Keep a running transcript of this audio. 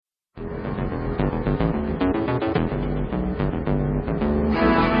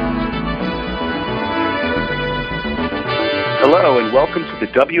and welcome to the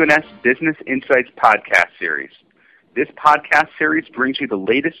WNS Business Insights podcast series. This podcast series brings you the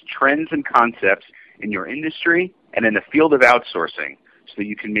latest trends and concepts in your industry and in the field of outsourcing so that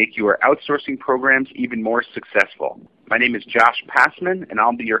you can make your outsourcing programs even more successful. My name is Josh Passman, and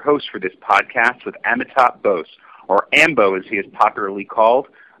I'll be your host for this podcast with Amitabh Bose, or AMBO as he is popularly called,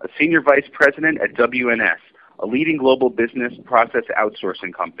 a Senior Vice President at WNS, a leading global business process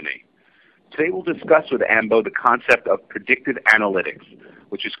outsourcing company. Today we'll discuss with AMBO the concept of predictive analytics,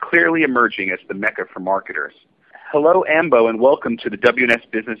 which is clearly emerging as the mecca for marketers. Hello, AMBO, and welcome to the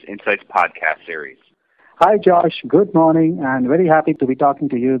WNS Business Insights podcast series. Hi, Josh. Good morning, and very happy to be talking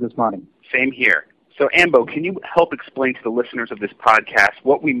to you this morning. Same here. So, AMBO, can you help explain to the listeners of this podcast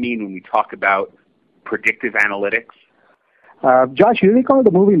what we mean when we talk about predictive analytics? Josh, you recall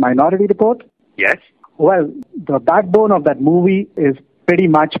the movie Minority Report? Yes. Well, the backbone of that movie is pretty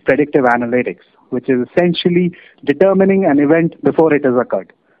much predictive analytics, which is essentially determining an event before it has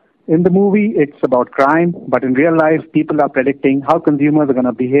occurred. In the movie, it's about crime, but in real life, people are predicting how consumers are going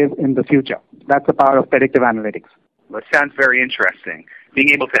to behave in the future. That's the power of predictive analytics. That sounds very interesting. Being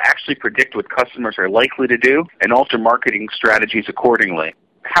able to actually predict what customers are likely to do and alter marketing strategies accordingly.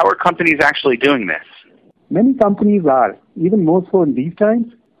 How are companies actually doing this? Many companies are, even more so in these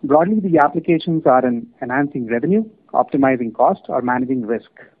times. Broadly, the applications are in enhancing revenue, optimizing cost, or managing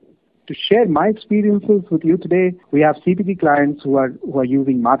risk. To share my experiences with you today, we have CPG clients who are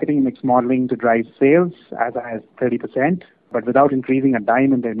using marketing mix modeling to drive sales as high as 30%, but without increasing a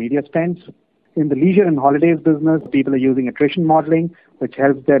dime in their media spends. In the leisure and holidays business, people are using attrition modeling, which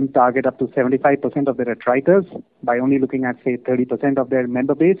helps them target up to 75% of their attritors by only looking at, say, 30% of their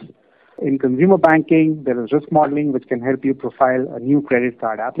member base. In consumer banking, there is risk modeling, which can help you profile a new credit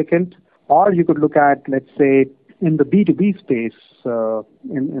card applicant. Or you could look at, let's say, in the B2B space,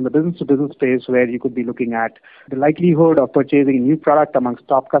 in the business-to-business space, where you could be looking at the likelihood of purchasing a new product amongst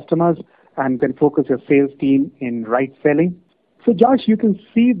top customers and then focus your sales team in right selling. So, Josh, you can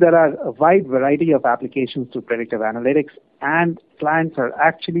see there are a wide variety of applications to predictive analytics, and clients are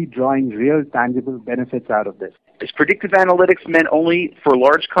actually drawing real tangible benefits out of this. Is predictive analytics meant only for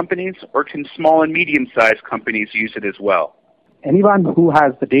large companies, or can small and medium-sized companies use it as well? Anyone who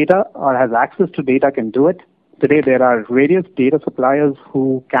has the data or has access to data can do it. Today, there are various data suppliers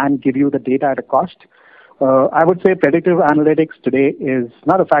who can give you the data at a cost. I would say predictive analytics today is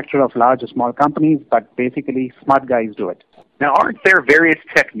not a factor of large or small companies, but basically smart guys do it. Now, aren't there various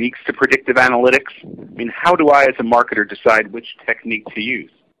techniques to predictive analytics? I mean, how do I as a marketer decide which technique to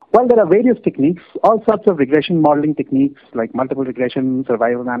use? Well, there are various techniques, all sorts of regression modeling techniques like multiple regression,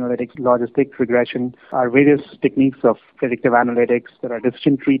 survival analytics, logistic regression are various techniques of predictive analytics. There are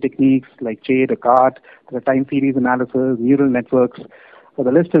decision tree techniques like Descartes. There are time series analysis, neural networks. So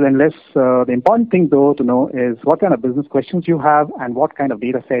the list is endless. The important thing, though, to know is what kind of business questions you have and what kind of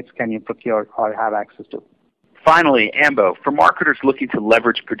data sets can you procure or have access to. Finally, AMBO, for marketers looking to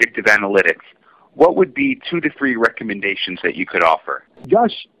leverage predictive analytics, what would be 2 to 3 recommendations that you could offer?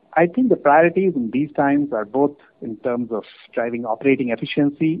 Josh, I think the priorities in these times are both in terms of driving operating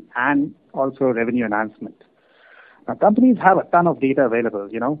efficiency and also revenue enhancement. Now, companies have a ton of data available,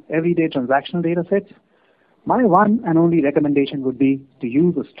 everyday transactional data sets. My one and only recommendation would be to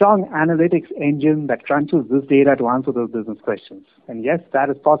use a strong analytics engine that crunches this data to answer those business questions. And yes, that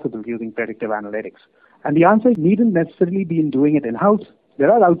is possible using predictive analytics. And the answer needn't necessarily be in doing it in-house. There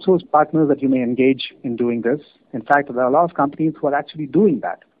are outsourced partners that you may engage in doing this. In fact, there are a lot of companies who are actually doing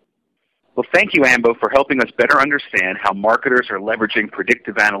that. Well, thank you, AMBO, for helping us better understand how marketers are leveraging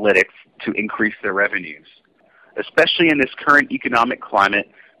predictive analytics to increase their revenues. Especially in this current economic climate,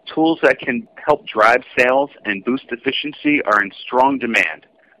 tools that can help drive sales and boost efficiency are in strong demand.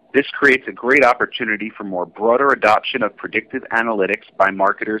 This creates a great opportunity for more broader adoption of predictive analytics by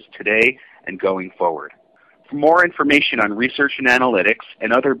marketers today and going forward. For more information on research and analytics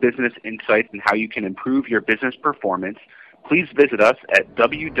and other business insights and how you can improve your business performance, please visit us at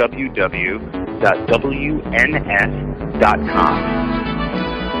www.wns.com.